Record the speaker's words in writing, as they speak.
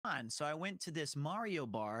fun. So I went to this Mario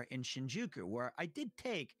bar in Shinjuku where I did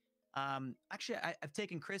take, actually, I've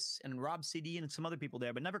taken Chris and Rob CD and some other people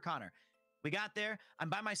there, but never Connor. We got there. I'm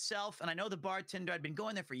by myself, and I know the bartender. I'd been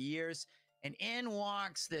going there for years. And in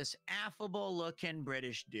walks this affable looking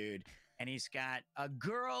British dude. And he's got a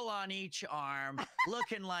girl on each arm,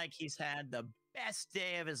 looking like he's had the best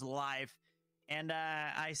day of his life. And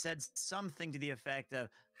I said something to the effect of,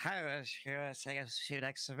 "How should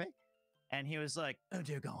I?" And he was like, "Oh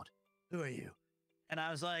dear God, who are you?" And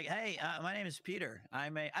I was like, "Hey, my name is Peter. I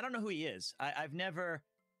don't know who he is. I've never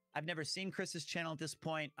seen Chris's channel at this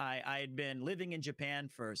point. I had been living in Japan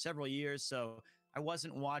for several years, so I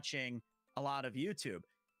wasn't watching a lot of YouTube."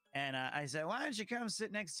 And I said, "Why don't you come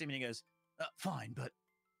sit next to me?" And he goes, "Fine, but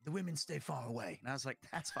the women stay far away." And I was like,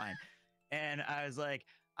 "That's fine." And I was like,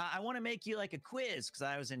 I want to make you like a quiz," because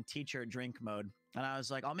I was in teacher drink mode. And I was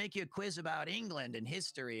like, "I'll make you a quiz about England and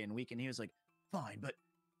history." And he was like, "Fine, but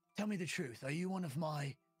tell me the truth. Are you one of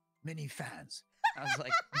my many fans?" I was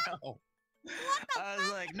like, "No." I was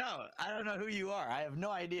like, "No, I don't know who you are. I have no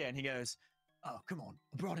idea." And he goes, "Oh, come on.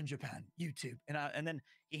 Abroad in Japan, YouTube." And then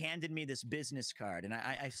he handed me this business card. And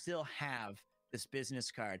I still have this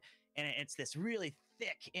business card. And it's this really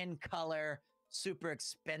thick in color, super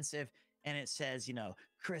expensive. And it says,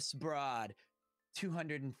 Chris Broad,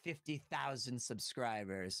 250,000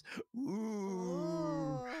 subscribers.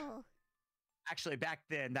 Ooh. Ooh. Actually, back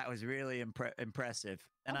then, that was really impressive.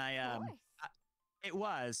 And Of course. it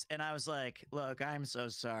was. And I was like, "Look, I'm so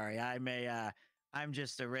sorry. I'm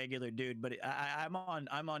just a regular dude, but I'm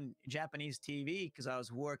on Japanese TV because I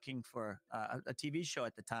was working for a TV show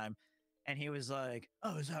at the time." And he was like,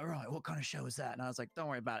 "Oh, is that right? What kind of show is that?" And I was like, "Don't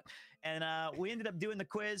worry about it." And we ended up doing the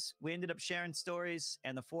quiz. We ended up sharing stories,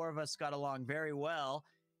 and the four of us got along very well.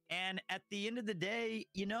 And at the end of the day,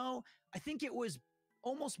 I think it was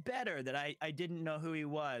almost better that I didn't know who he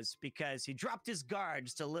was, because he dropped his guard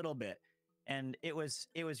just a little bit. And it was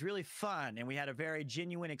really fun, and we had a very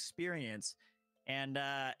genuine experience. And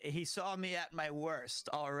he saw me at my worst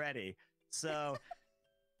already. So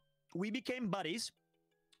we became buddies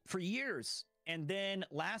for years. And then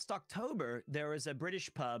last October, there was a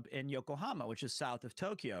British pub in Yokohama, which is south of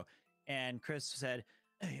Tokyo. And Chris said,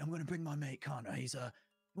 "Hey, I'm going to bring my mate Connor. He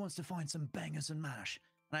wants to find some bangers and mash."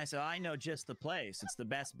 And I said, "I know just the place. It's the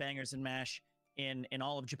best bangers and mash in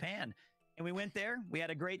all of Japan." And we went there. We had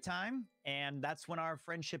a great time. And that's when our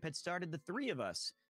friendship had started, the three of us.